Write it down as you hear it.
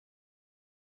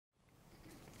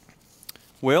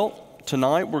Well,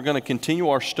 tonight we're going to continue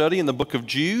our study in the book of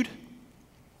Jude.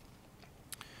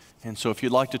 And so if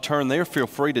you'd like to turn there, feel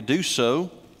free to do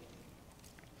so.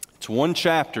 It's one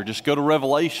chapter. Just go to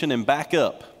Revelation and back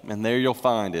up, and there you'll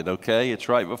find it, okay? It's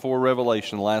right before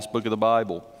Revelation, the last book of the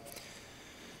Bible.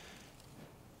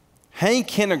 Hank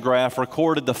Hanegraaff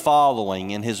recorded the following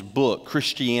in his book,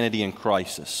 Christianity in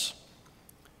Crisis.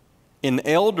 An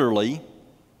elderly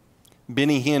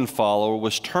Benny Hinn follower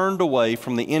was turned away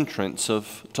from the entrance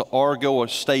to Argo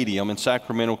Stadium in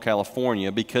Sacramento,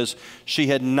 California, because she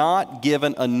had not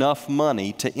given enough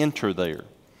money to enter there.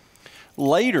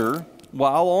 Later,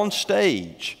 while on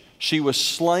stage, she was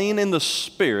slain in the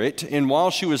spirit, and while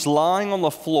she was lying on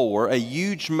the floor, a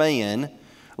huge man,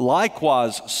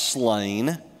 likewise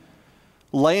slain,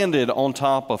 landed on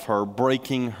top of her,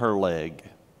 breaking her leg.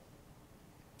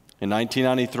 In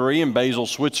 1993, in Basel,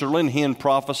 Switzerland, Hinn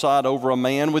prophesied over a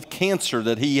man with cancer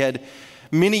that he had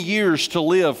many years to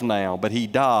live now, but he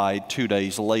died 2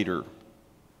 days later.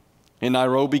 In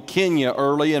Nairobi, Kenya,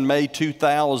 early in May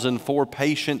 2000, 4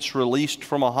 patients released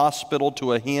from a hospital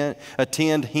to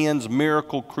attend Hinn's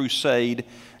miracle crusade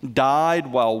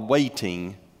died while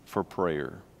waiting for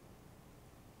prayer.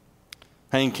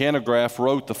 Hank Hanegraaff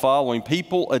wrote the following: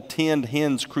 people attend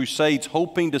Hinn's crusades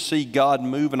hoping to see God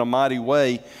move in a mighty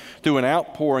way through an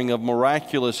outpouring of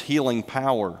miraculous healing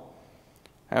power.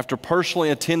 After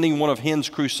personally attending one of Hinn's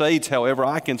crusades, however,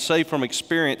 I can say from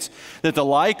experience that the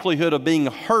likelihood of being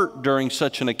hurt during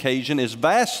such an occasion is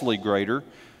vastly greater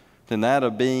than that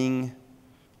of being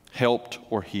helped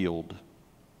or healed.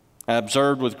 I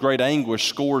observed with great anguish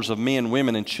scores of men,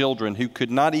 women, and children who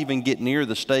could not even get near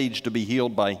the stage to be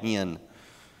healed by Hinn.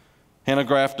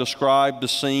 Hanegraaff described the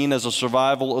scene as a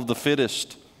survival of the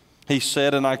fittest. He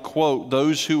said, and I quote,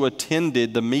 "Those who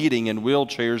attended the meeting in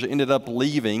wheelchairs ended up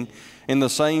leaving in the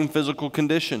same physical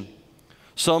condition.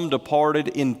 Some departed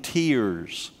in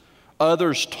tears.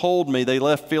 Others told me they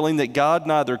left feeling that God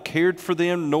neither cared for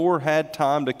them nor had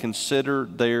time to consider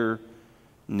their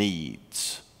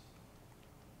needs."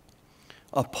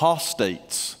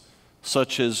 Apostates,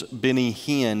 such as Benny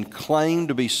Hinn, claim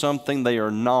to be something they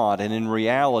are not, and in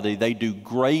reality, they do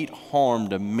great harm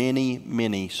to many,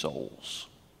 many souls.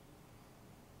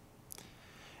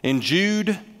 In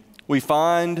Jude, we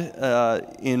find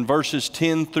in verses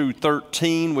 10 through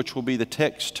 13, which will be the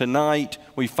text tonight,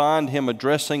 we find him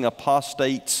addressing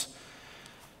apostates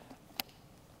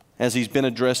as he's been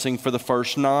addressing for the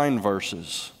first 9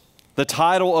 verses. The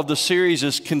title of the series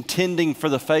is Contending for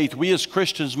the Faith. We as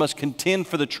Christians must contend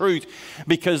for the truth,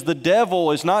 because the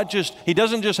devil is not just, he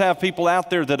doesn't just have people out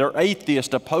there that are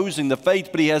atheists opposing the faith,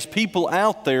 but he has people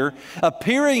out there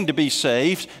appearing to be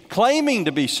saved, claiming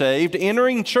to be saved,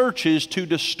 entering churches to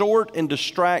distort and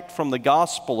distract from the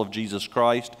gospel of Jesus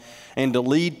Christ and to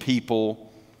lead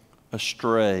people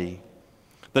astray.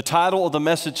 The title of the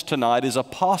message tonight is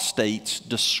Apostates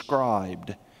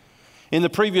Described. In the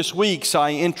previous weeks,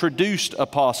 I introduced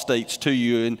apostates to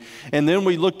you, and then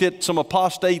we looked at some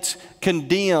apostates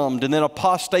condemned, and then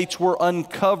apostates were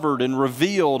uncovered and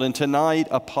revealed, and tonight,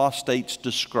 apostates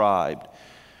described.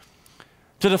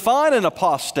 To define an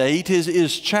apostate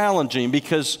is challenging,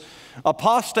 because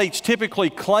apostates typically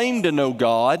claim to know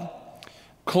God,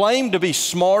 claim to be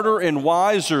smarter and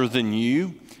wiser than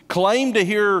you, claim to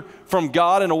hear from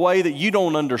God in a way that you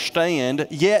don't understand,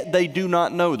 yet they do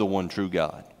not know the one true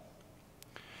God.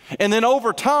 And then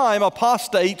over time,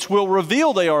 apostates will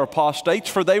reveal they are apostates,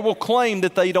 for they will claim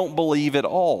that they don't believe at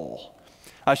all.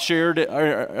 I shared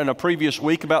in a previous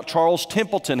week about Charles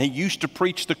Templeton. He used to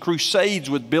preach the Crusades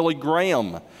with Billy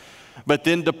Graham, but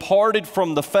then departed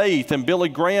from the faith. And Billy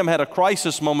Graham had a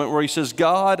crisis moment where he says,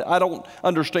 "God, I don't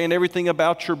understand everything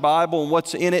about your Bible and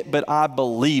what's in it, but I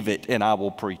believe it and I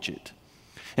will preach it."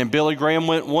 And Billy Graham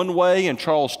went one way and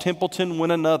Charles Templeton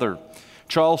went another.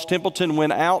 Charles Templeton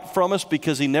went out from us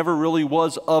because he never really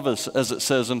was of us, as it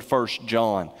says in 1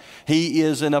 John. He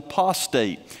is an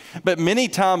apostate. But many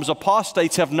times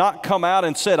apostates have not come out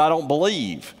and said, "I don't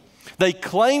believe." They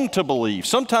claim to believe.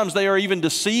 Sometimes they are even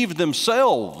deceived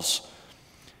themselves.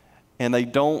 And they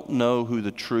don't know who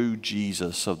the true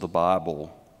Jesus of the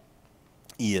Bible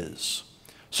is.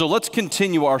 So let's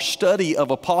continue our study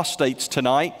of apostates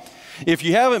tonight. If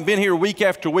you haven't been here week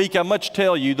after week, I must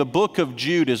tell you the book of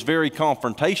Jude is very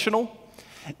confrontational,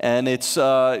 and it's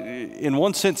in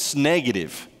one sense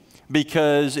negative,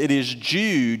 because it is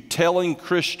Jude telling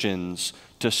Christians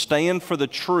to stand for the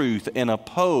truth and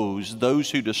oppose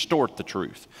those who distort the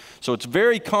truth. So it's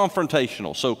very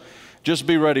confrontational, so just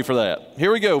be ready for that.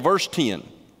 Here we go, verse 10.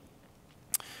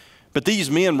 "But these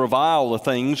men revile the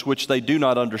things which they do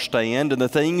not understand, and the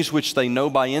things which they know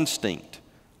by instinct.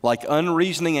 Like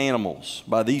unreasoning animals,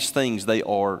 by these things they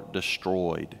are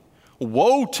destroyed.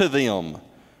 Woe to them,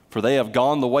 for they have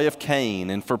gone the way of Cain,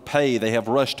 and for pay they have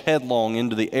rushed headlong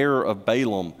into the error of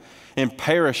Balaam, and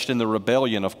perished in the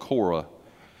rebellion of Korah.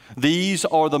 These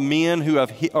are the men who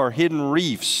are hidden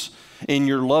reefs in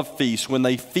your love feast, when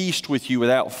they feast with you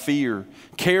without fear,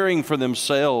 caring for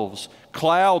themselves,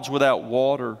 clouds without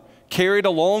water, carried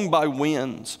along by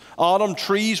winds, autumn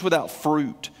trees without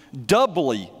fruit,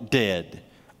 doubly dead,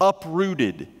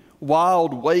 uprooted,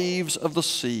 wild waves of the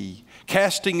sea,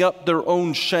 casting up their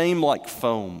own shame like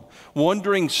foam,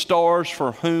 wandering stars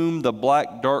for whom the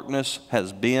black darkness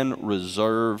has been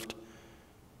reserved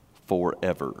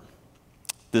forever.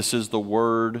 This is the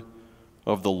word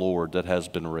of the Lord that has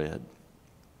been read.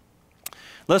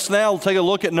 Let's now take a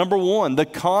look at number one, the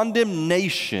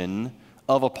condemnation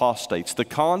of apostates. The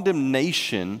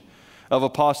condemnation of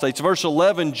apostates. Verse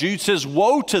 11, Jude says,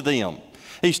 woe to them.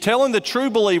 He's telling the true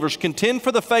believers, contend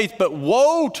for the faith, but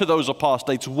woe to those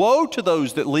apostates. Woe to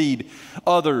those that lead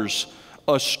others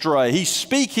astray. He's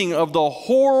speaking of the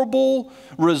horrible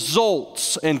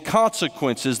results and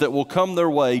consequences that will come their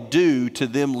way due to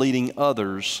them leading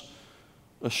others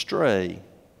astray.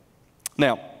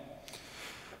 Now,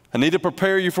 I need to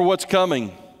prepare you for what's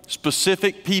coming.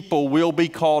 Specific people will be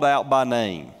called out by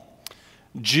name.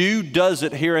 Jude does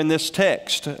it here in this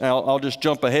text. I'll just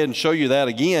jump ahead and show you that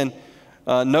again.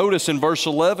 Notice in verse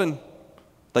 11,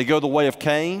 they go the way of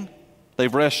Cain.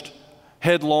 They've rushed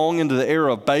headlong into the error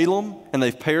of Balaam, and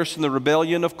they've perished in the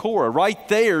rebellion of Korah. Right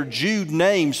there, Jude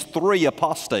names 3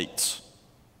 apostates.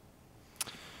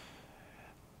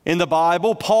 In the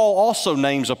Bible, Paul also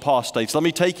names apostates. Let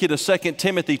me take you to 2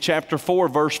 Timothy chapter 4,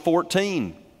 verse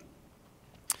 14.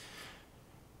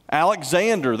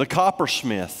 Alexander, the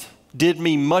coppersmith, did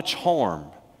me much harm.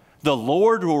 The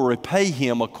Lord will repay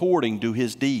him according to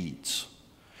his deeds.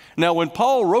 Now, when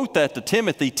Paul wrote that to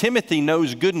Timothy, Timothy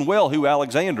knows good and well who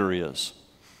Alexander is.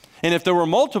 And if there were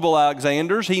multiple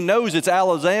Alexanders, he knows it's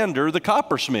Alexander the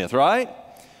coppersmith, right?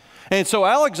 And so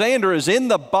Alexander is in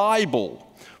the Bible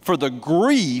for the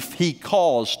grief he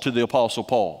caused to the Apostle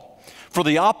Paul, for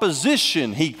the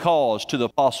opposition he caused to the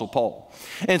Apostle Paul.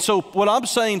 And so what I'm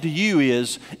saying to you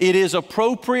is, it is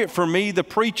appropriate for me, the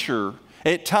preacher,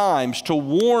 at times to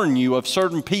warn you of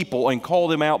certain people and call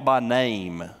them out by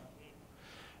name.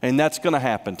 And that's going to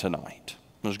happen tonight.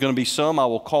 There's going to be some I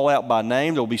will call out by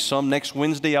name. There will be some next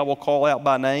Wednesday I will call out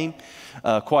by name.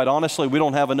 Quite honestly, we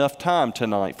don't have enough time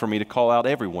tonight for me to call out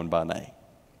everyone by name.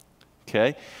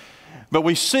 Okay? But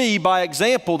we see by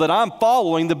example that I'm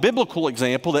following the biblical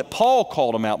example that Paul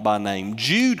called them out by name.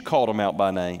 Jude called them out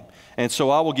by name. And so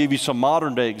I will give you some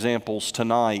modern day examples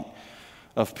tonight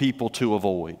of people to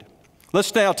avoid.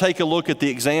 Let's now take a look at the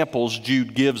examples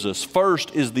Jude gives us.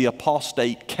 First is the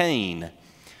apostate Cain.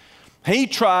 He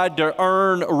tried to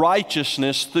earn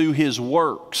righteousness through his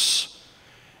works.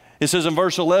 It says in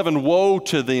verse 11, woe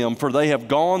to them, for they have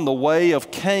gone the way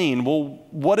of Cain. Well,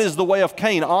 what is the way of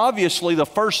Cain? Obviously, the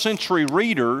first century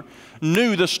reader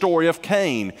knew the story of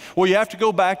Cain. Well, you have to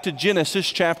go back to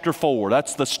Genesis chapter 4.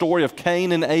 That's the story of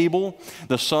Cain and Abel,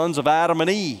 the sons of Adam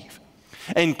and Eve.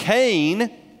 And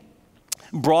Cain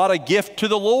brought a gift to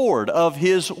the Lord of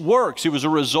his works. It was a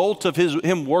result of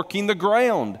him working the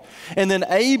ground. And then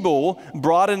Abel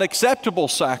brought an acceptable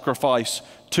sacrifice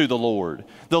to the Lord.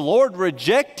 The Lord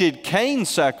rejected Cain's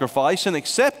sacrifice and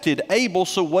accepted Abel,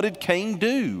 so what did Cain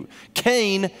do?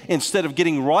 Cain, instead of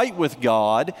getting right with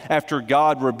God after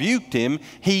God rebuked him,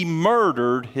 he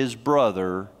murdered his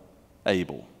brother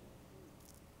Abel.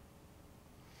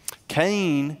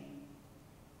 Cain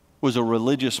was a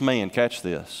religious man. Catch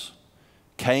this.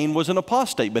 Cain was an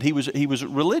apostate, but he was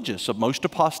religious. Most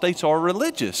apostates are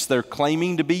religious. They're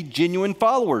claiming to be genuine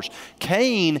followers.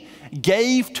 Cain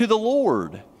gave to the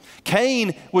Lord.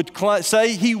 Cain would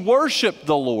say he worshiped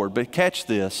the Lord, but catch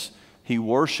this, he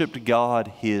worshiped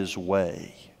God his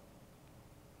way.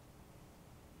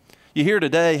 You hear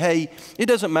today, hey, it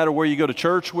doesn't matter where you go to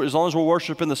church, as long as we're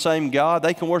worshiping the same God,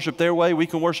 they can worship their way, we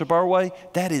can worship our way.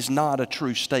 That is not a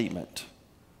true statement.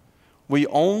 We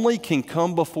only can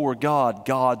come before God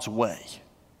God's way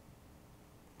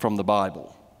from the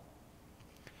Bible.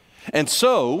 And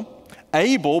so,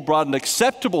 Abel brought an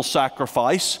acceptable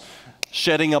sacrifice,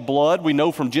 shedding of blood. We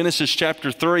know from Genesis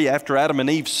chapter 3, after Adam and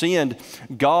Eve sinned,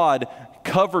 God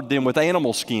covered them with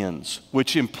animal skins,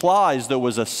 which implies there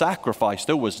was a sacrifice,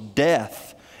 there was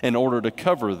death in order to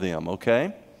cover them,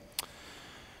 okay?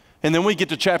 And then we get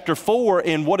to chapter 4,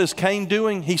 and what is Cain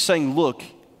doing? He's saying, look,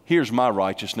 here's my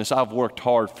righteousness. I've worked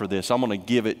hard for this. I'm going to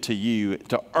give it to you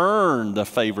to earn the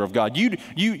favor of God. You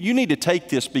need to take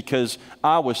this because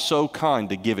I was so kind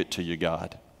to give it to you,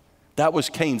 God. That was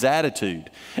Cain's attitude.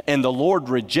 And the Lord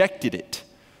rejected it.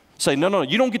 Say, no,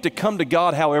 you don't get to come to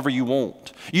God however you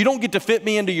want. You don't get to fit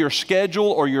me into your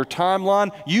schedule or your timeline.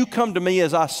 You come to me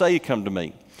as I say come to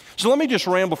me. So let me just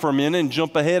ramble for a minute and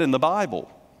jump ahead in the Bible.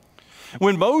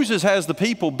 When Moses has the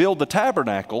people build the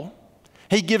tabernacle,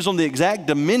 he gives them the exact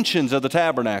dimensions of the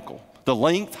tabernacle. The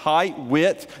length, height,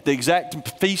 width, the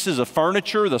exact pieces of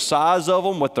furniture, the size of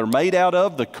them, what they're made out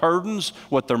of, the curtains,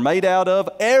 what they're made out of.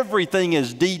 Everything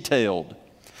is detailed.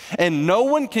 And no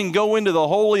one can go into the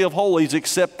Holy of Holies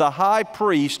except the high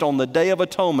priest on the Day of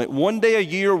Atonement. One day a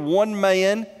year, one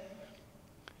man.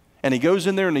 And he goes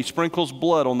in there and he sprinkles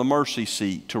blood on the mercy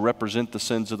seat to represent the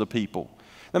sins of the people.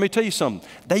 Let me tell you something.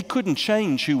 They couldn't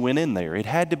change who went in there. It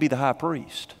had to be the high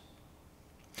priest.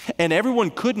 And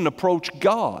everyone couldn't approach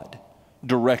God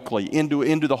directly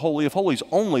into the Holy of Holies.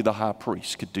 Only the high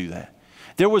priest could do that.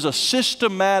 There was a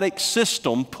systematic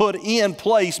system put in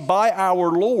place by our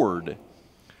Lord.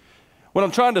 What I'm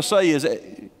trying to say is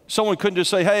someone couldn't just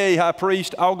say, hey, high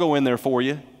priest, I'll go in there for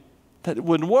you. That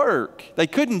wouldn't work. They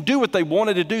couldn't do what they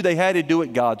wanted to do. They had to do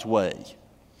it God's way.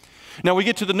 Now we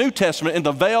get to the New Testament, and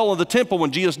the veil of the temple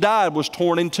when Jesus died was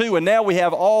torn in two, and now we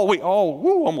have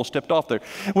almost stepped off there.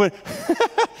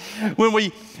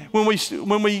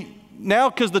 Now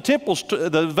because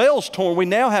the veil's torn, we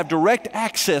now have direct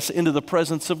access into the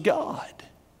presence of God.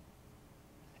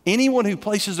 Anyone who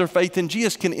places their faith in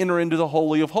Jesus can enter into the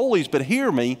Holy of Holies. But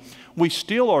hear me, we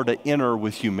still are to enter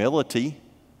with humility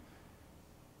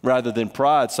rather than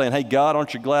pride, saying, hey, God,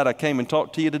 aren't you glad I came and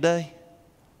talked to you today?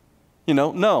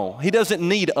 No, he doesn't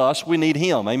need us. We need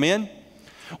him. Amen?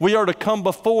 We are to come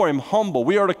before him humble.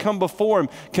 We are to come before him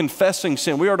confessing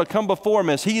sin. We are to come before him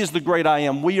as he is the great I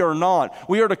am. We are not.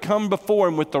 We are to come before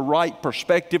him with the right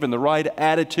perspective and the right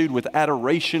attitude, with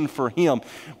adoration for him.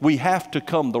 We have to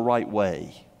come the right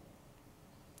way.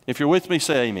 If you're with me,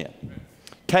 say amen.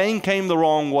 Cain came the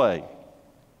wrong way.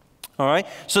 All right?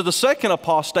 So the second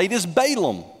apostate is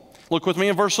Balaam. Look with me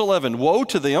in verse 11. Woe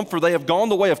to them, for they have gone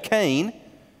the way of Cain,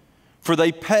 for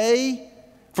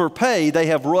pay they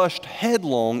have rushed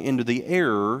headlong into the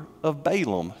error of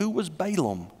Balaam. Who was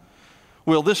Balaam?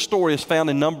 Well, this story is found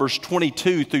in Numbers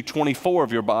 22 through 24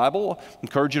 of your Bible. I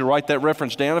encourage you to write that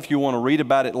reference down if you want to read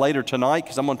about it later tonight,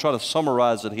 because I'm going to try to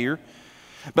summarize it here.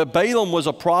 But Balaam was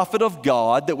a prophet of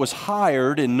God that was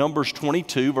hired in Numbers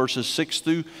 22, verses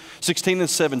 16 and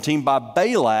 17, by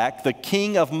Balak, the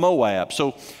king of Moab.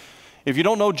 So if you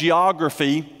don't know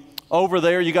geography, over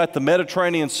there you got the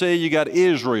Mediterranean Sea, you got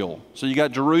Israel. So you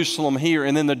got Jerusalem here,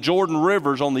 and then the Jordan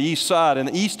River's on the east side,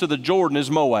 and east of the Jordan is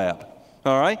Moab.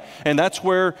 All right? And that's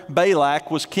where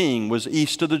Balak was king, was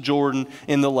east of the Jordan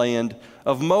in the land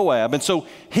of Moab. And so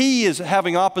he is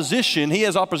having opposition. He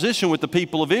has opposition with the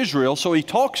people of Israel. So he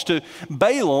talks to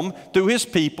Balaam through his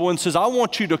people and says, I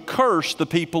want you to curse the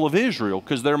people of Israel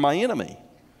because they're my enemy.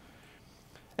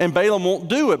 And Balaam won't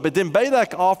do it. But then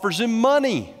Balak offers him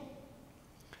money.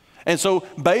 And so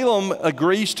Balaam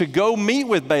agrees to go meet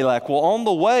with Balak. Well, on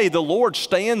the way, the Lord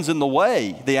stands in the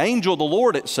way. The angel of the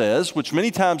Lord, it says, which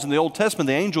many times in the Old Testament,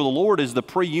 the angel of the Lord is the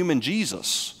pre-human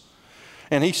Jesus.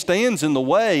 And he stands in the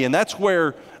way, and that's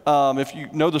where, if you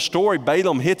know the story,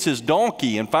 Balaam hits his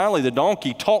donkey, and finally the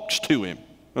donkey talks to him.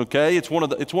 Okay, it's one of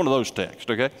those texts.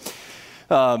 Okay,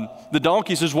 the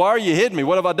donkey says, "Why are you hitting me?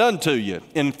 What have I done to you?"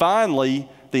 And finally,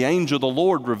 the angel of the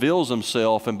Lord reveals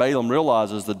himself, and Balaam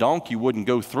realizes the donkey wouldn't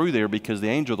go through there because the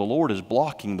angel of the Lord is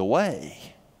blocking the way.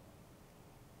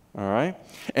 All right,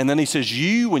 and then he says,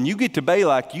 when you get to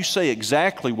Balak, you say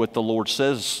exactly what the Lord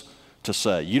says to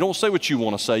say. You don't say what you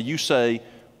want to say. You say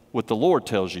what the Lord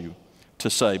tells you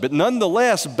to say. But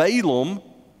nonetheless, Balaam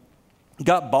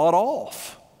got bought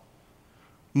off.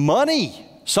 Money.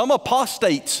 Some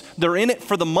apostates, they're in it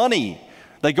for the money.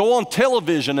 They go on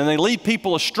television and they lead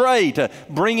people astray to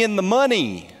bring in the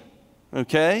money.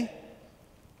 Okay?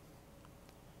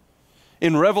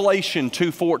 In Revelation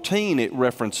 2:14, it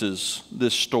references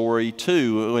this story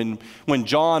too. When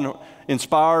John,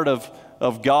 inspired of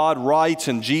God, writes,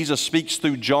 and Jesus speaks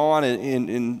through John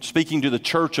in speaking to the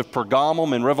church of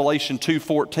Pergamum in Revelation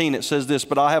 2:14, it says this,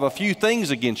 "But I have a few things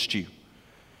against you,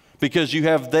 because you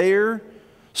have there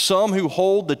some who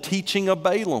hold the teaching of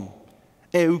Balaam,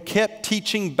 and who kept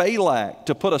teaching Balak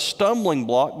to put a stumbling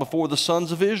block before the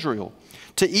sons of Israel,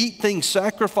 to eat things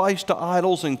sacrificed to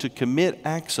idols and to commit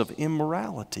acts of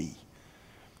immorality."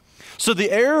 So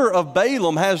the error of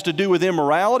Balaam has to do with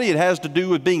immorality. It has to do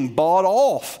with being bought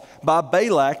off by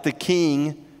Balak, the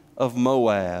king of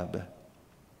Moab.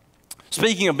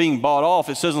 Speaking of being bought off,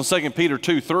 it says in 2 Peter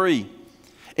 2:3,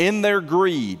 "In their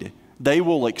greed, they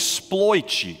will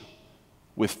exploit you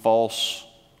with false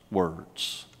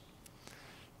words."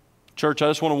 Church, I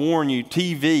just want to warn you,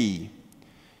 TV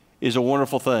is a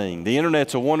wonderful thing. The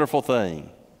internet's a wonderful thing.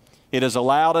 It has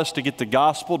allowed us to get the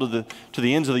gospel to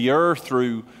the ends of the earth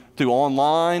through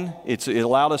online. It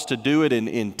allowed us to do it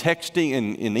in texting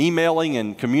and in emailing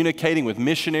and communicating with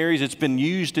missionaries. It's been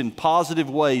used in positive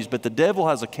ways, but the devil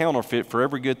has a counterfeit for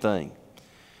every good thing.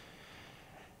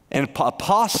 And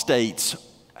apostates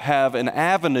have an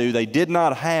avenue they did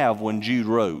not have when Jude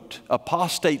wrote.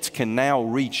 Apostates can now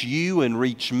reach you and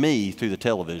reach me through the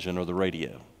television or the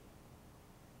radio.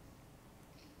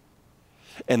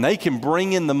 And they can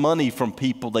bring in the money from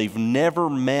people they've never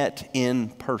met in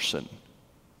person.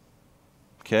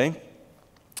 Okay?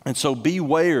 And so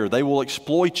beware. They will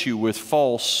exploit you with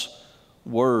false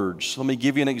words. Let me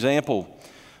give you an example.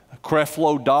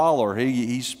 Creflo Dollar,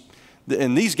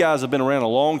 and these guys have been around a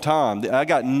long time. I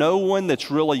got no one that's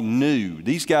really new.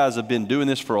 These guys have been doing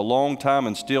this for a long time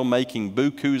and still making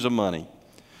bukus of money.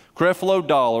 Creflo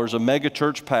Dollar is a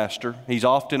megachurch pastor. He's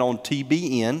often on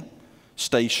TBN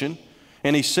station.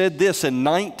 And he said this in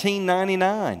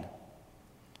 1999.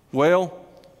 Well,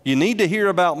 you need to hear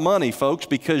about money, folks,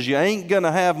 because you ain't going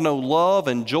to have no love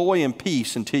and joy and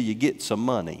peace until you get some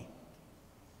money.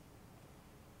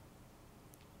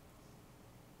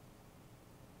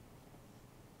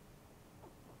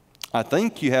 I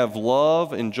think you have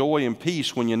love and joy and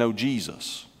peace when you know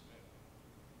Jesus.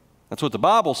 That's what the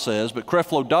Bible says, but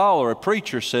Creflo Dollar, a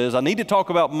preacher, says, I need to talk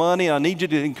about money. I need you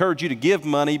to encourage you to give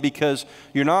money because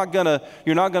you're not going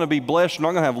to be blessed. You're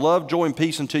not going to have love, joy, and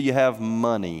peace until you have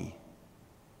money.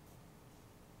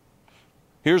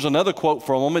 Here's another quote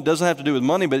from him. It doesn't have to do with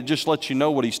money, but it just lets you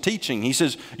know what he's teaching. He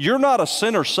says, you're not a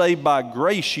sinner saved by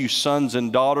grace, you sons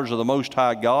and daughters of the Most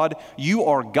High God. You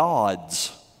are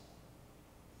God's.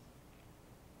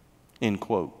 End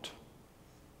quote.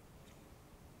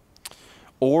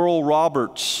 Oral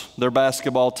Roberts, their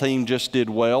basketball team just did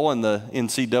well in the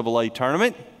NCAA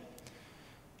tournament.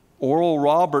 Oral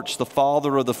Roberts, the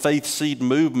father of the Faith Seed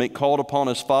movement, called upon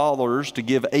his followers to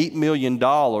give $8 million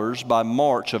by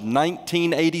March of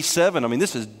 1987. I mean,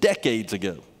 this is decades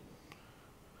ago.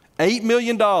 $8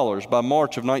 million by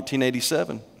March of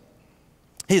 1987.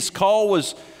 His call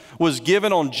was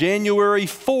given on January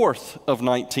 4th of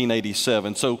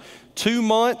 1987. So 2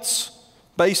 months,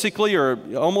 basically, or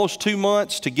almost 2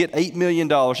 months to get $8 million.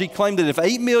 He claimed that if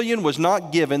 $8 million was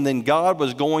not given, then God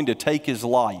was going to take his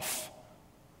life.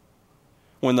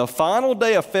 When the final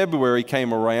day of February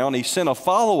came around, he sent a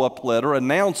follow-up letter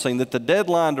announcing that the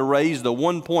deadline to raise the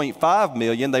 $1.5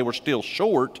 million, they were still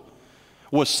short,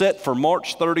 was set for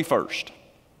March 31st.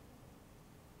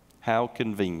 How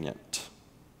convenient.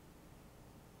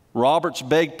 Roberts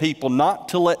begged people not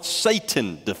to let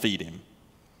Satan defeat him.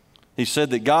 He said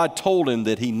that God told him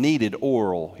that he needed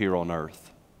Oral here on earth.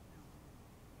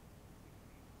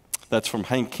 That's from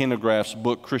Hank Kennegraff's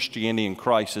book, Christianity in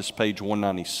Crisis, page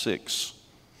 196.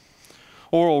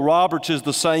 Oral Roberts is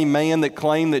the same man that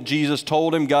claimed that Jesus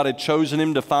told him God had chosen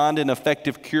him to find an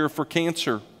effective cure for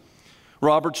cancer.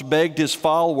 Roberts begged his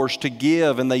followers to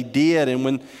give, and they did.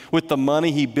 And with the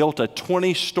money, he built a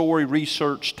 20-story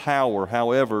research tower.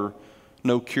 However,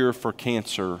 no cure for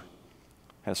cancer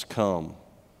has come.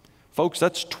 Folks,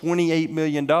 that's $28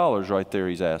 million right there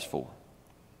he's asked for.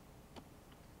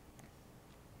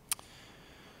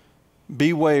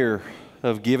 Beware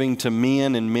of giving to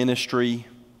men and ministries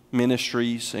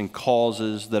and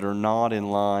causes that are not in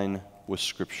line with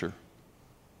Scripture.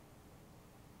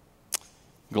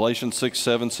 Galatians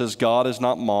 6:7 says, God is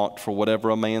not mocked, for whatever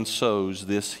a man sows,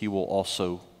 this he will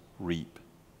also reap.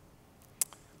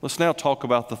 Let's now talk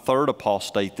about the third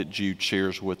apostate that Jude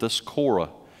shares with us, Korah.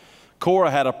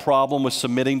 Korah had a problem with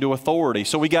submitting to authority.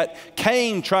 So we got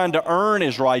Cain trying to earn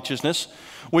his righteousness.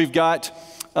 We've got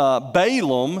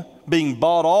Balaam being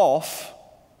bought off,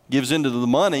 gives into the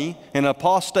money, and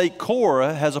apostate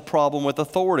Korah has a problem with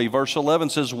authority. Verse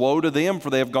 11 says, woe to them, for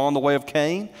they have gone the way of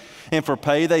Cain, and for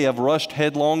pay they have rushed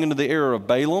headlong into the error of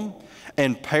Balaam,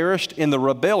 and perished in the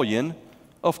rebellion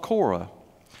of Korah.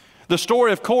 The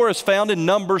story of Korah is found in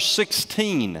Numbers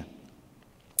 16.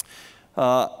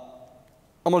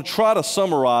 I'm going to try to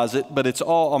summarize it, but it's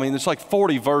like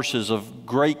 40 verses of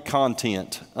great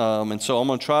content. And so I'm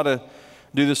going to try to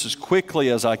do this as quickly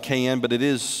as I can, but it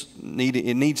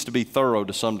needs to be thorough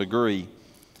to some degree.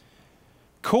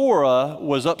 Korah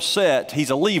was upset. He's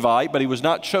a Levite, but he was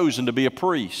not chosen to be a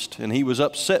priest, and he was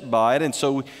upset by it. And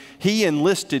so he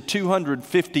enlisted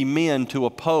 250 men to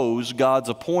oppose God's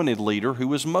appointed leader, who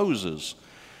was Moses.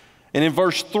 And in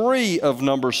verse 3 of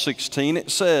Numbers 16,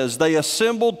 it says, they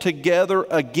assembled together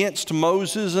against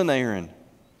Moses and Aaron.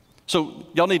 So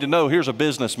y'all need to know, here's a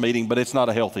business meeting, but it's not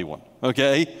a healthy one,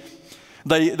 okay?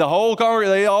 The whole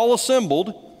congregation, they all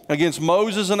assembled against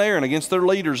Moses and Aaron, against their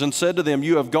leaders, and said to them,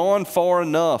 "You have gone far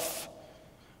enough.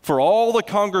 For all the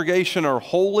congregation are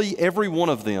holy, every one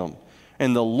of them,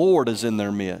 and the Lord is in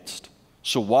their midst.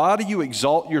 So why do you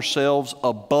exalt yourselves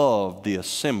above the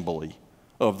assembly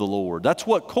of the Lord?" That's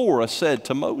what Korah said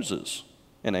to Moses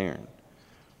and Aaron.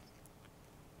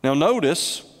 Now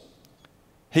notice,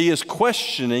 he is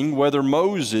questioning whether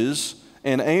Moses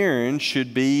and Aaron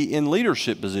should be in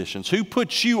leadership positions. Who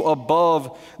puts you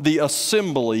above the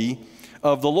assembly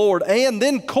of the Lord? And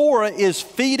then Korah is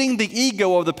feeding the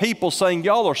ego of the people, saying,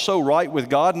 y'all are so right with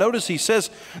God. Notice he says,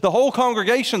 the whole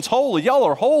congregation's holy. Y'all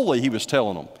are holy, he was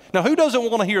telling them. Now, who doesn't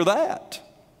want to hear that?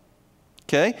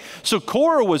 Okay? So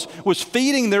Korah was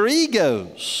feeding their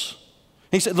egos.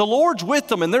 He said, the Lord's with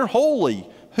them and they're holy.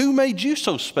 Who made you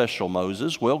so special,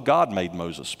 Moses? Well, God made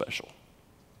Moses special.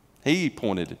 He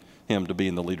appointed him to be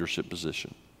in the leadership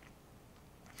position.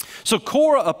 So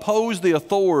Korah opposed the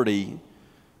authority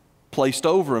placed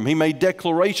over him. He made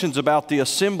declarations about the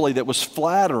assembly that was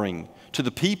flattering to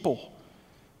the people.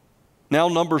 Now,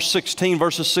 Numbers 16,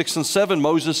 verses 6 and 7,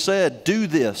 Moses said, "Do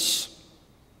this."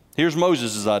 Here's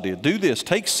Moses' idea. "Do this,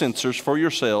 take censers for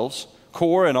yourselves,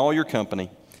 Korah and all your company,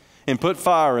 and put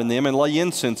fire in them and lay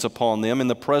incense upon them in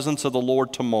the presence of the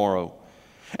Lord tomorrow.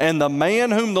 And the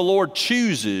man whom the Lord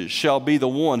chooses shall be the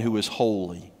one who is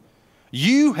holy.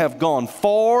 You have gone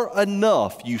far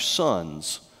enough, you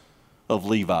sons of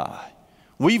Levi."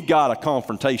 We've got a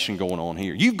confrontation going on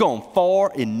here. You've gone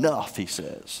far enough, he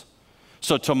says.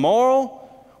 So tomorrow,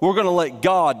 we're going to let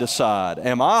God decide,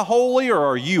 am I holy or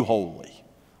are you holy?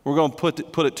 We're going to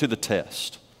put it to the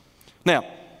test. Now,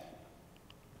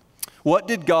 what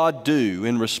did God do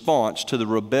in response to the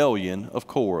rebellion of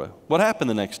Korah? What happened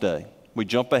the next day? We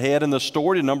jump ahead in the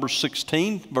story to Numbers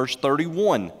 16, verse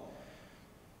 31.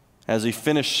 As he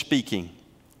finished speaking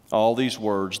all these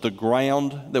words, the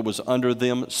ground that was under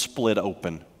them split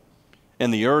open,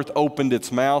 and the earth opened its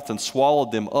mouth and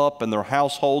swallowed them up and their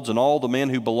households and all the men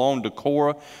who belonged to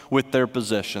Korah with their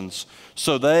possessions.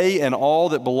 So they and all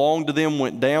that belonged to them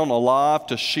went down alive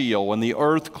to Sheol, and the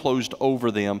earth closed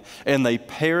over them, and they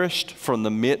perished from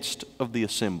the midst of the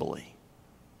assembly.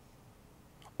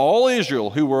 All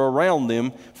Israel who were around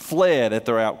them fled at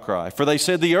their outcry, for they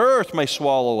said, "The earth may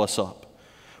swallow us up."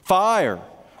 Fire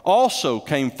also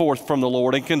came forth from the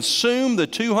Lord and consumed the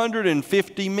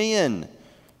 250 men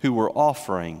who were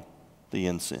offering the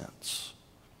incense.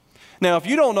 Now, if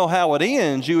you don't know how it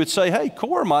ends, you would say, hey,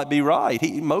 Korah might be right.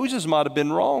 Moses might have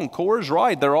been wrong. Korah's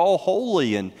right. They're all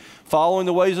holy and following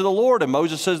the ways of the Lord. And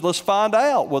Moses says, let's find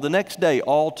out. Well, the next day,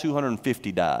 all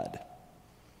 250 died,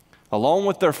 along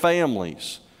with their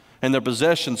families, and their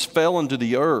possessions fell into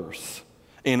the earth.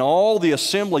 And all the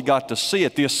assembly got to see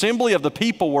it. The assembly of the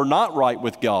people were not right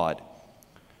with God.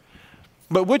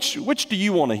 But which do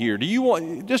you want to hear? Do you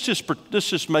want, let's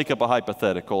just make up a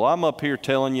hypothetical. I'm up here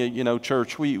telling you,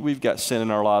 church, we've got sin in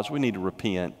our lives. We need to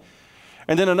repent.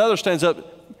 And then another stands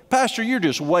up, Pastor, you're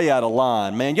just way out of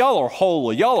line, man. Y'all are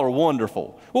holy. Y'all are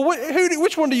wonderful. Well,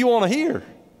 which one do you want to hear?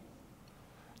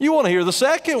 You want to hear the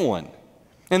second one.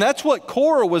 And that's what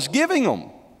Korah was giving them.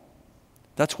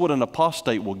 That's what an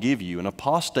apostate will give you. An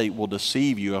apostate will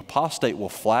deceive you. An apostate will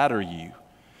flatter you.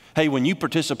 Hey, when you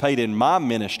participate in my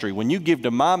ministry, when you give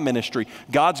to my ministry,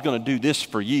 God's going to do this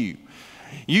for you.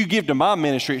 You give to my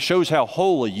ministry, it shows how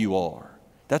holy you are.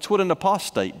 That's what an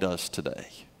apostate does today.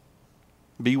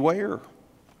 Beware.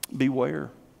 Beware.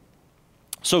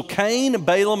 So Cain,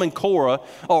 Balaam, and Korah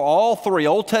are all three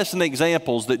Old Testament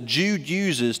examples that Jude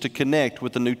uses to connect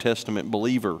with the New Testament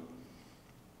believer.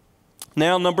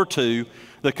 Now, number two,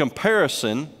 the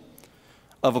comparison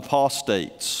of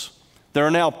apostates. There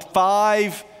are now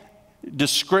 5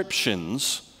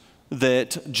 descriptions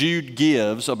that Jude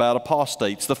gives about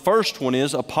apostates. The first one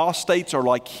is apostates are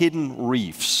like hidden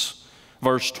reefs.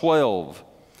 Verse 12,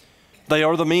 they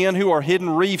are the men who are hidden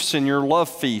reefs in your love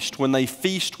feast when they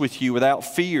feast with you without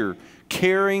fear,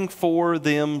 caring for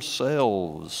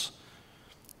themselves.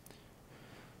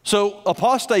 So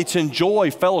apostates enjoy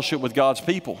fellowship with God's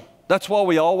people. That's why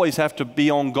we always have to be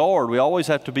on guard. We always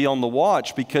have to be on the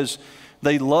watch because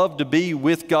they love to be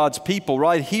with God's people.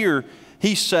 Right here,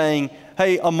 he's saying,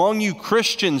 hey, among you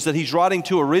Christians that he's writing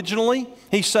to originally,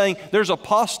 he's saying there's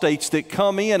apostates that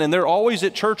come in and they're always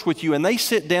at church with you and they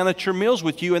sit down at your meals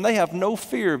with you and they have no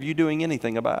fear of you doing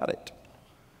anything about it.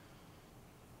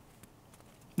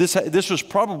 This was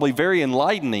probably very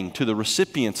enlightening to the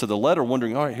recipients of the letter,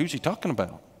 wondering, all right, who's he talking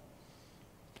about?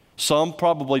 Some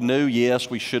probably knew,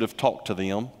 yes, we should have talked to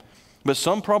them, but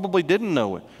some probably didn't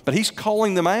know it. But he's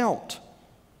calling them out.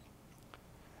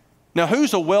 Now,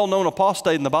 who's a well-known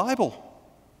apostate in the Bible?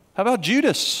 How about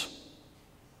Judas?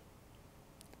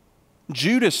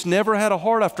 Judas never had a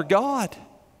heart after God.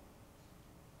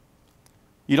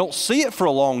 You don't see it for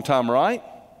a long time, right?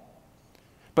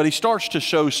 But he starts to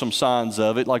show some signs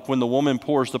of it, like when the woman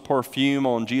pours the perfume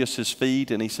on Jesus'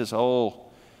 feet and he says, oh,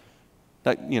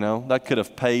 that could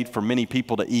have paid for many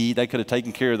people to eat. They could have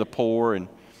taken care of the poor. And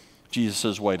Jesus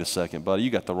says, wait a second, buddy, you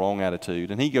got the wrong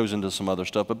attitude. And he goes into some other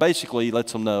stuff, but basically he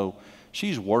lets them know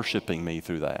she's worshiping me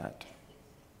through that.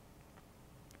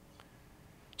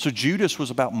 So Judas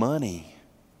was about money,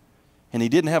 and he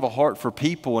didn't have a heart for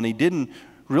people, and he didn't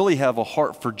really have a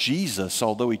heart for Jesus,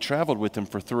 although he traveled with him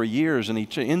for 3 years. And he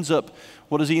ends up,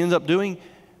 what does he end up doing?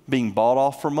 Being bought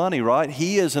off for money, right?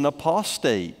 He is an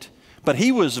apostate. But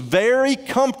he was very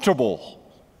comfortable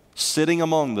sitting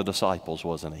among the disciples,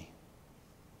 wasn't he?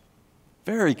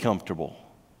 Very comfortable.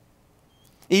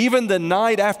 Even the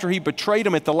night after he betrayed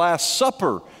them at the Last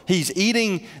Supper, he's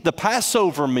eating the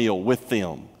Passover meal with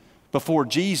them before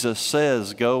Jesus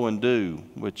says, go and do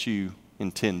what you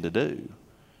intend to do.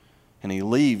 And he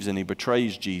leaves and he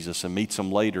betrays Jesus and meets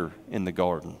him later in the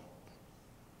garden.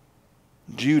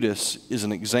 Judas is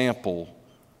an example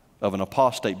of an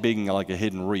apostate being like a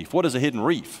hidden reef. What is a hidden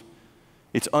reef?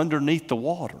 It's underneath the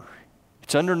water.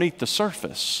 It's underneath the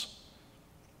surface.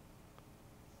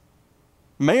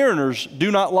 Mariners do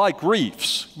not like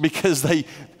reefs because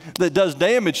that does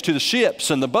damage to the ships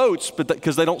and the boats, but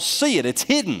because they don't see it. It's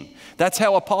hidden. That's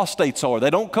how apostates are. They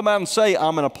don't come out and say,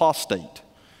 I'm an apostate.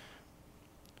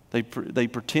 They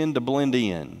pretend to blend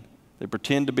in. They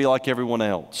pretend to be like everyone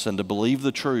else and to believe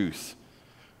the truth.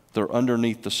 They're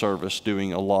underneath the surface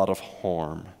doing a lot of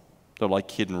harm. They're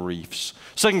like hidden reefs.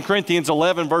 2 Corinthians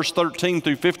 11, verse 13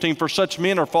 through 15, for such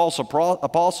men are false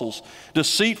apostles,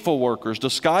 deceitful workers,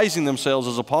 disguising themselves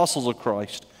as apostles of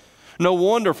Christ. No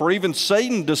wonder, for even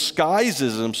Satan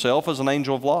disguises himself as an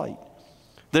angel of light.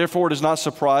 Therefore, it is not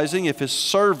surprising if his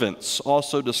servants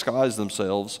also disguise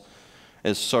themselves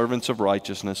as servants of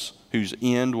righteousness, whose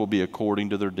end will be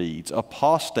according to their deeds.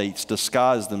 Apostates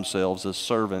disguise themselves as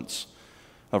servants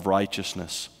of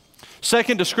righteousness.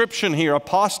 Second description here,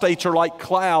 apostates are like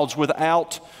clouds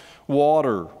without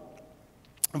water.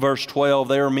 Verse 12,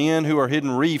 they are men who are hidden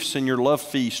reefs in your love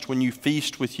feast when you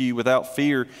feast with you without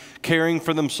fear, caring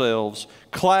for themselves.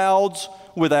 Clouds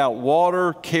without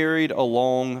water carried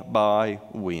along by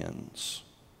winds.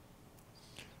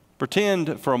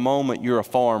 Pretend for a moment you're a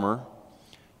farmer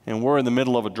and we're in the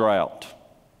middle of a drought.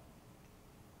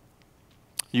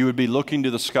 You would be looking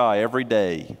to the sky every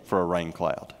day for a rain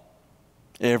cloud.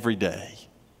 Every day.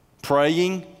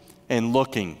 Praying and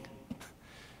looking.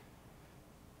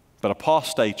 But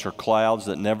apostates are clouds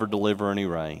that never deliver any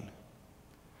rain.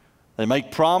 They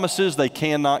make promises they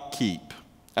cannot keep.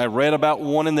 I read about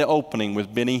one in the opening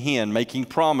with Benny Hinn making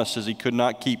promises he could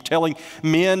not keep, telling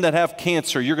men that have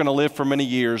cancer, you're going to live for many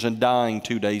years, and dying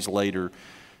 2 days later.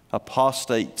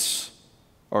 Apostates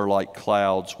are like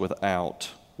clouds without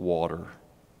water.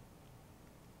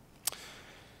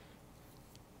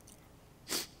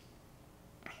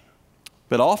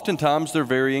 But oftentimes they're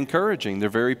very encouraging. They're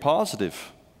very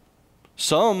positive.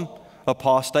 Some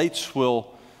apostates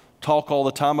will talk all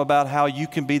the time about how you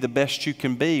can be the best you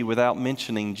can be without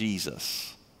mentioning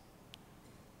Jesus.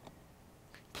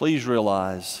 Please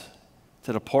realize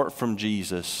that apart from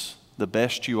Jesus, the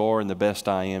best you are and the best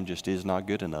I am just is not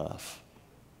good enough.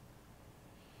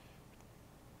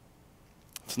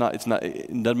 It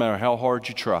doesn't matter how hard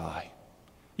you try.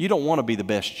 You don't want to be the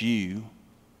best you.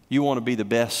 You want to be the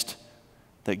best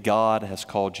that God has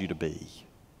called you to be,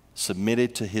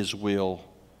 submitted to His will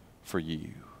for you.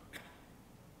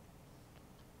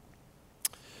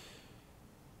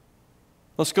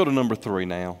 Let's go to number 3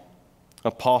 now.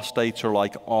 Apostates are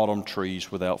like autumn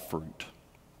trees without fruit.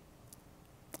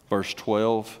 Verse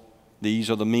 12,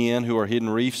 these are the men who are hidden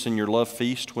reefs in your love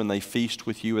feast when they feast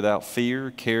with you without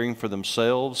fear, caring for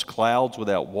themselves, clouds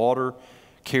without water,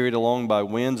 carried along by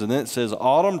winds. And then it says,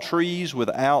 autumn trees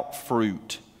without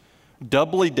fruit,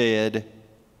 doubly dead,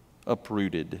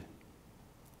 uprooted.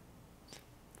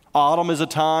 Autumn is a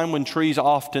time when trees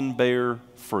often bear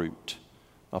fruit.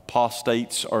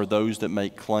 Apostates are those that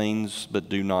make claims but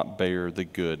do not bear the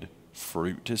good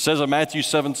fruit. It says in Matthew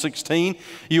 7:16,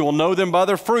 you will know them by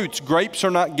their fruits. Grapes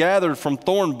are not gathered from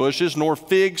thorn bushes, nor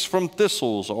figs from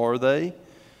thistles, are they?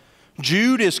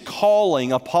 Jude is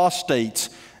calling apostates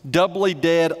doubly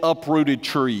dead, uprooted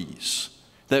trees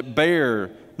that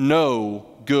bear no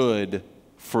good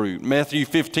fruit. Matthew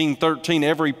 15:13,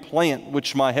 every plant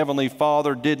which my heavenly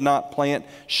Father did not plant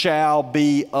shall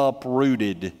be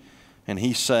uprooted. And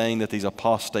he's saying that these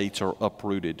apostates are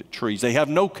uprooted trees. They have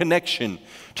no connection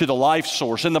to the life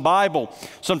source. In the Bible,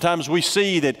 sometimes we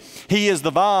see that he is the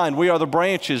vine, we are the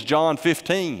branches, John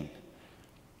 15.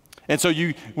 And so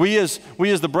we as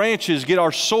the branches get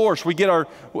our source, we get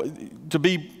to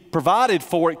be provided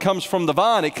for, it comes from the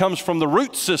vine, it comes from the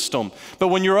root system. But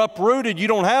when you're uprooted, you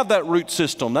don't have that root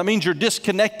system. That means you're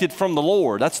disconnected from the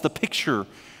Lord. That's the picture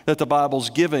that the Bible's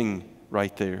giving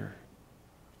right there.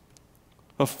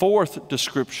 A fourth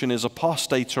description is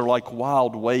apostates are like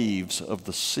wild waves of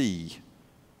the sea.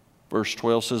 Verse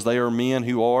 12 says they are men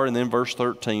who are, and then verse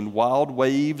 13, wild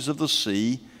waves of the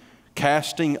sea,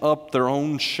 casting up their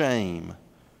own shame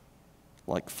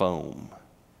like foam.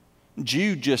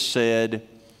 Jude just said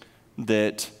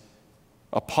that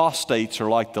apostates are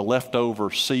like the leftover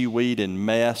seaweed and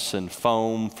mess and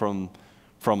foam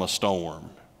from a storm.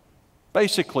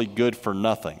 Basically good for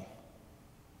nothing.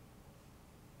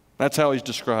 That's how he's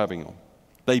describing them.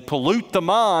 They pollute the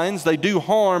minds, they do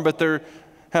harm, but they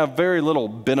have very little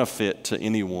benefit to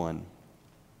anyone.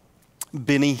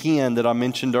 Benny Hinn that I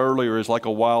mentioned earlier is like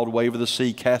a wild wave of the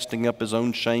sea, casting up his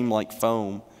own shame like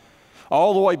foam.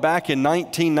 All the way back in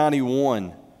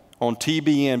 1991 on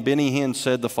TBN, Benny Hinn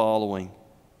said the following: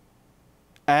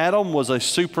 Adam was a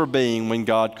super being when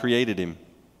God created him.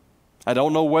 I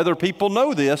don't know whether people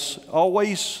know this.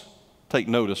 Always take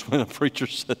notice when a preacher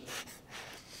says,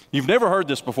 you've never heard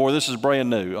this before, this is brand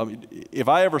new. I mean, if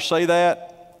I ever say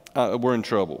that, we're in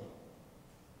trouble.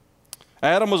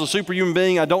 Adam was a superhuman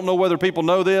being. I don't know whether people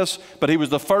know this, but he was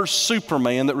the first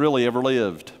Superman that really ever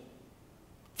lived.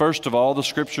 First of all, the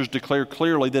scriptures declare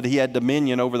clearly that he had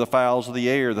dominion over the fowls of the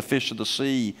air, the fish of the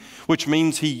sea, which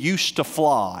means he used to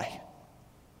fly.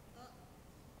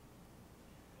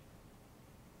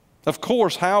 Of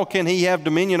course, how can he have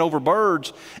dominion over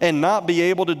birds and not be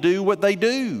able to do what they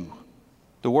do?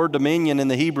 The word dominion in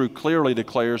the Hebrew clearly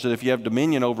declares that if you have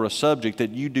dominion over a subject,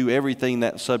 that you do everything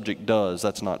that subject does.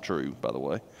 That's not true, by the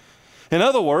way. In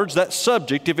other words, that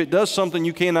subject, if it does something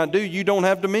you cannot do, you don't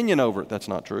have dominion over it. That's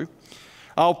not true.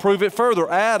 I'll prove it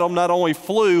further. Adam not only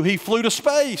flew, he flew to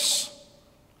space.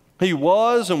 He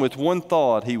was, and with one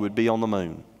thought, he would be on the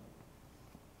moon.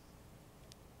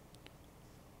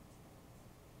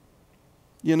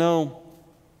 You know,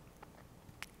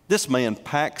 this man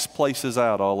packs places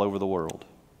out all over the world.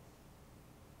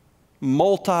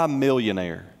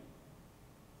 Multi-millionaire.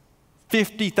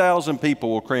 50,000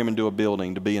 people will cram into a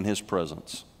building to be in his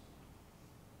presence.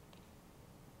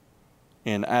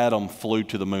 And Adam flew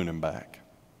to the moon and back.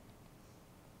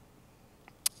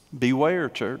 Beware,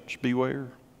 church, beware.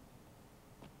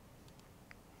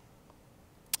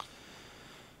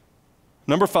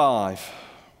 Number 5,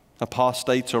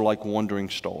 apostates are like wandering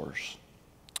stars.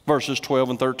 Verses 12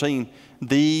 and 13,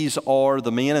 these are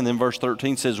the men, and then verse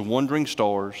 13 says, wandering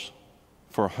stars,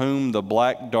 for whom the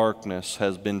black darkness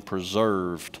has been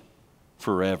preserved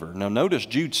forever. Now notice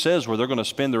Jude says where they're going to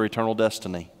spend their eternal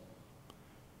destiny.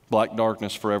 Black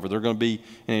darkness forever. They're going to be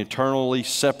eternally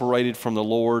separated from the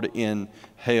Lord in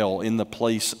hell, in the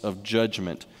place of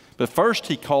judgment. But first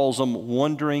he calls them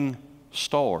wandering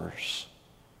stars.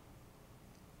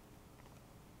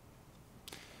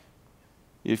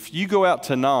 If you go out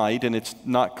tonight and it's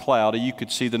not cloudy, you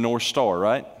could see the North Star,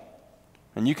 right?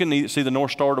 And you can see the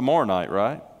North Star tomorrow night,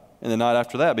 right? And the night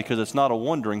after that, because it's not a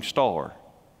wandering star.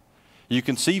 You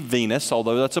can see Venus,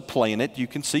 although that's a planet, you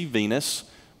can see Venus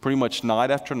pretty much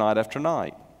night after night after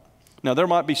night. Now, there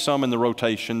might be some in the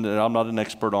rotation that I'm not an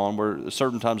expert on, where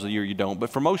certain times of the year you don't. But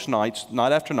for most nights,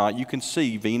 night after night, you can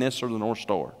see Venus or the North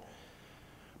Star.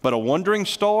 But a wandering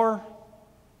star,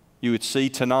 you would see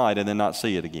tonight and then not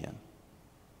see it again.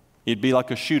 It'd be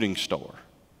like a shooting star.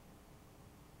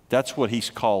 That's what he's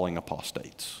calling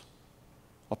apostates.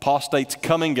 Apostates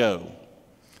come and go.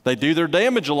 They do their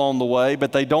damage along the way,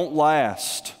 but they don't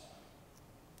last.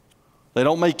 They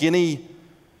don't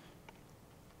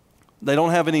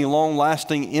have any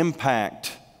long-lasting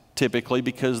impact typically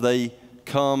because they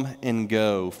come and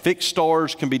go. Fixed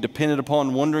stars can be depended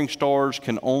upon. Wandering stars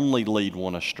can only lead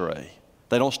one astray.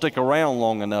 They don't stick around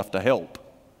long enough to help.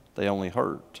 They only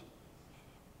hurt.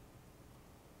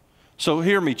 So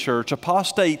hear me, church.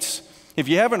 Apostates, if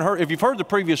you've heard the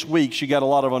previous weeks, you got a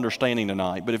lot of understanding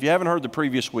tonight. But if you haven't heard the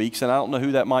previous weeks, and I don't know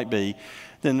who that might be,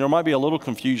 then there might be a little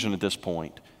confusion at this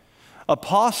point.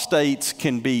 Apostates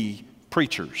can be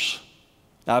preachers.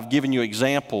 I've given you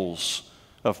examples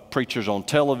of preachers on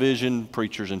television,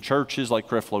 preachers in churches like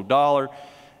Creflo Dollar,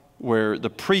 where the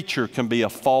preacher can be a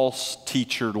false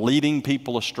teacher leading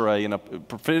people astray and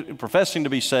professing to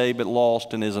be saved but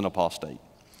lost and is an apostate.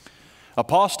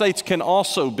 Apostates can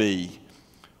also be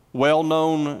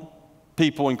well-known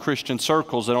people in Christian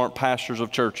circles that aren't pastors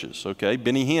of churches, okay?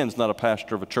 Benny Hinn's not a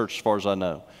pastor of a church as far as I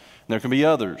know. And there can be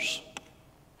others.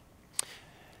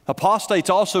 Apostates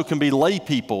also can be lay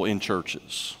people in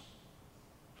churches.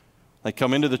 They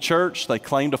come into the church, they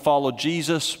claim to follow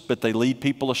Jesus, but they lead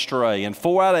people astray. And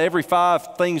 4 out of every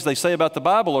 5 things they say about the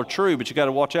Bible are true, but you got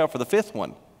to watch out for the 5th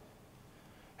one.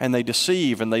 And they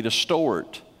deceive and they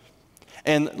distort.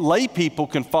 And lay people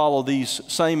can follow these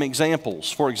same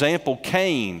examples. For example,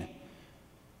 Cain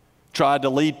tried to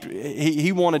lead,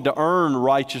 he wanted to earn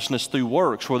righteousness through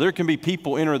works. Well, there can be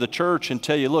people enter the church and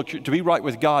tell you, look, to be right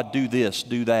with God, do this,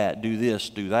 do that, do this,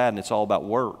 do that, and it's all about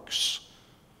works.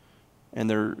 And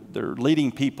they're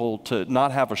leading people to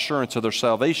not have assurance of their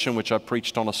salvation, which I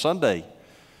preached on a Sunday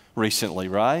recently,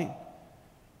 right?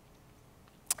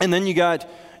 And then you got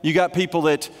people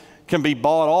that can be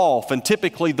bought off, and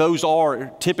typically those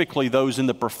in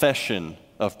the profession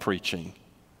of preaching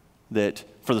that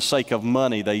for the sake of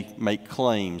money they make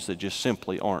claims that just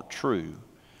simply aren't true.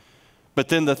 But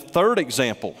then the third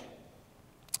example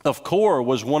of Korah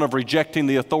was one of rejecting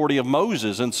the authority of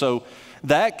Moses, and so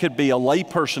that could be a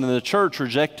layperson in the church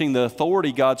rejecting the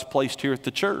authority God's placed here at the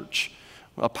church.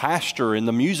 A pastor in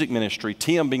the music ministry,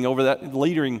 Tim being over that,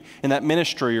 leading in that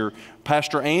ministry, or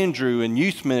Pastor Andrew in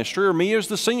youth ministry, or me as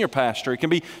the senior pastor. It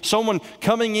can be someone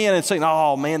coming in and saying,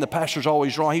 oh man, the pastor's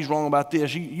always wrong. He's wrong about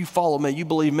this. You follow me. You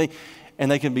believe me.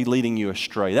 And they can be leading you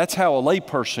astray. That's how a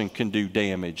layperson can do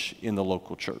damage in the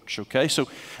local church, okay? So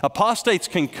apostates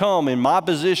can come in my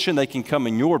position. They can come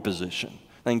in your position.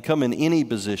 They can come in any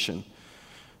position.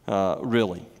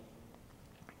 Really.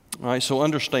 All right, so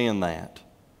understand that.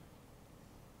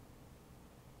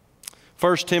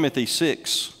 1 Timothy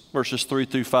 6, verses 3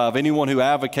 through 5. Anyone who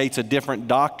advocates a different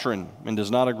doctrine and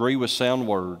does not agree with sound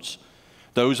words,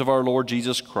 those of our Lord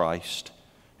Jesus Christ,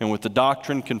 and with the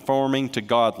doctrine conforming to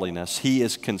godliness, he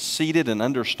is conceited and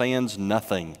understands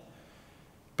nothing.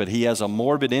 But he has a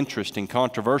morbid interest in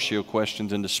controversial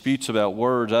questions and disputes about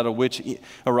words, out of which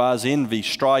arise envy,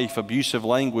 strife, abusive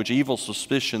language, evil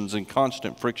suspicions, and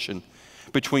constant friction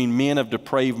between men of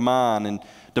depraved mind and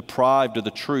deprived of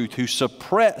the truth, who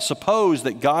suppose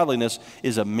that godliness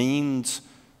is a means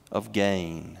of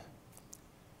gain.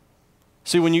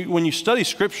 See, when you study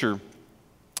Scripture,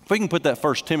 if we can put that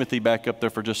 1 Timothy back up there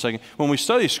for just a second. When we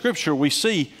study Scripture, we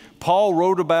see Paul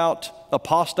wrote about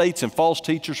apostates and false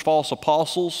teachers, false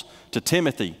apostles to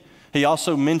Timothy. He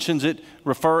also mentions it,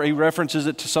 he references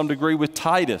it to some degree with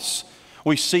Titus.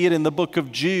 We see it in the book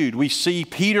of Jude. We see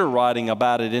Peter writing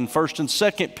about it in 1st and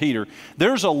 2nd Peter.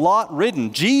 There's a lot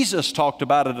written. Jesus talked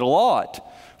about it a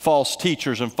lot. False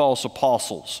teachers and false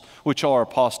apostles, which are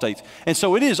apostates. And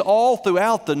so it is all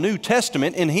throughout the New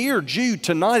Testament. And here Jude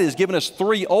tonight has given us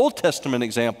 3 Old Testament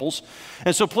examples.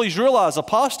 And so please realize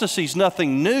apostasy is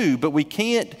nothing new, but we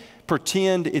can't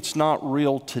pretend it's not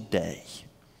real today.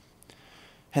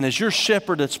 And as your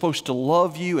shepherd that's supposed to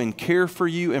love you and care for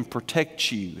you and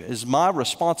protect you, as my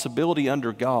responsibility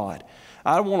under God,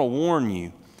 I want to warn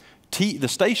you, the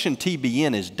station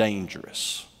TBN is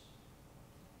dangerous.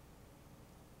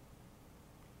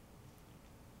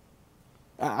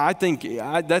 I think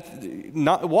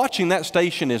watching that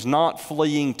station is not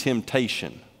fleeing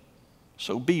temptation.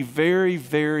 So be very,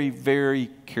 very, very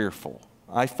careful.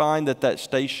 I find that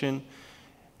station,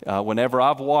 whenever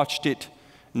I've watched it,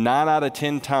 9 out of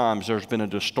 10 times there's been a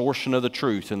distortion of the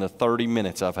truth in the 30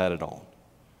 minutes I've had it on.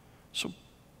 So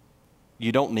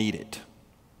you don't need it.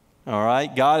 All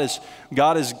right? God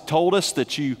has told us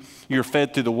that you're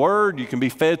fed through the Word. You can be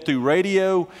fed through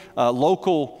radio,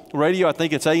 local radio. I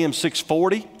think it's AM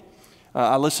 640.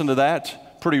 I listen to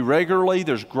that pretty regularly.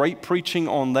 There's great preaching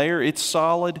on there. It's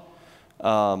solid.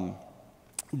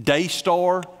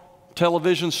 Daystar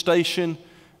television station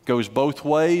goes both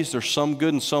ways. There's some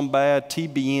good and some bad.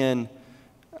 TBN,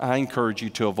 I encourage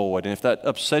you to avoid. And if that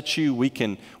upsets you, we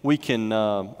can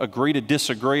agree to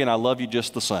disagree, and I love you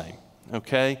just the same.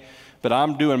 Okay? But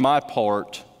I'm doing my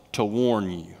part to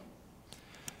warn you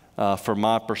from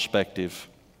my perspective.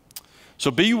 So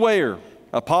beware.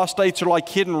 Apostates are like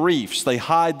hidden reefs. They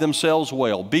hide themselves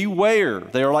well. Beware.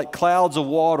 They are like clouds of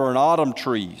water and autumn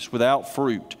trees without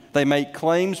fruit. They make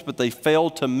claims, but they fail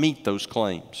to meet those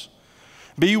claims.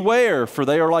 Beware, for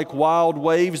they are like wild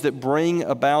waves that bring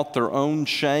about their own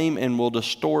shame and will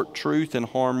distort truth and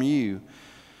harm you.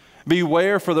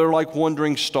 Beware, for they're like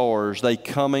wandering stars. They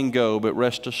come and go, but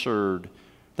rest assured,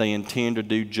 they intend to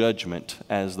do judgment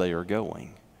as they are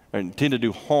going. Or intend to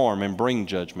do harm and bring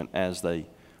judgment as they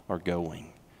are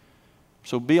going.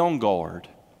 So be on guard.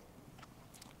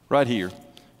 Right here,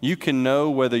 you can know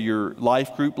whether your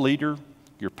life group leader,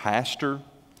 your pastor,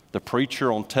 the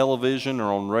preacher on television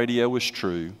or on radio is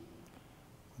true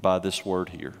by this word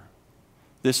here.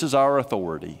 This is our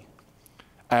authority.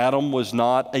 Adam was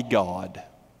not a god,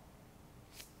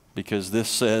 because this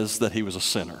says that he was a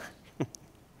sinner.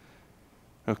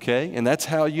 Okay? And that's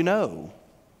how you know.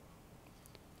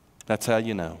 That's how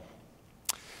you know.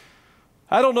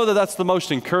 I don't know that that's the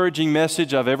most encouraging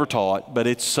message I've ever taught, but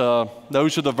it's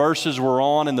those are the verses we're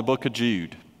on in the book of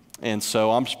Jude. And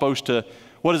so I'm supposed to,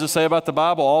 what does it say about the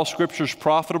Bible? All Scripture is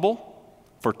profitable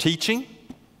for teaching,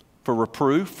 for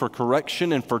reproof, for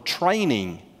correction, and for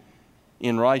training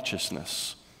in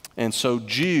righteousness. And so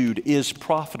Jude is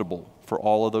profitable for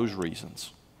all of those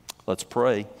reasons. Let's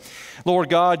pray. Lord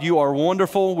God, you are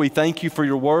wonderful. We thank you for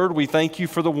your word. We thank you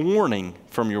for the warning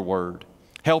from your word.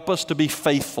 Help us to be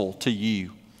faithful to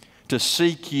you, to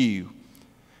seek you,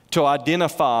 to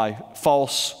identify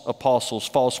false apostles,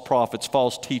 false prophets,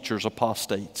 false teachers,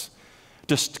 apostates,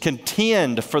 to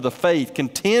contend for the faith,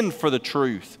 contend for the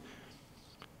truth.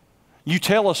 You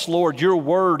tell us, Lord, your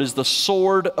word is the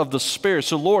sword of the Spirit.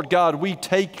 So, Lord God, we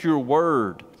take your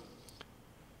word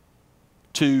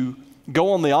to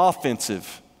go on the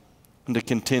offensive and to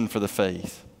contend for the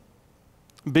faith.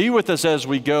 Be with us as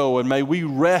we go, and may we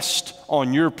rest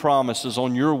on your promises,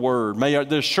 on your word. May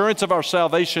the assurance of our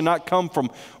salvation not come from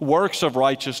works of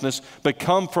righteousness, but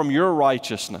come from your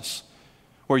righteousness,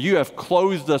 where you have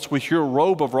clothed us with your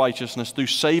robe of righteousness through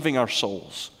saving our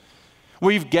souls.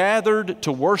 We've gathered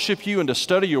to worship you and to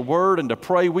study your word and to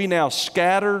pray. We now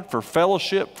scatter for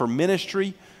fellowship, for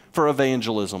ministry, for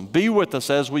evangelism. Be with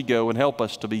us as we go and help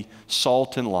us to be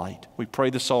salt and light. We pray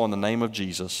this all in the name of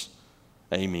Jesus.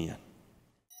 Amen.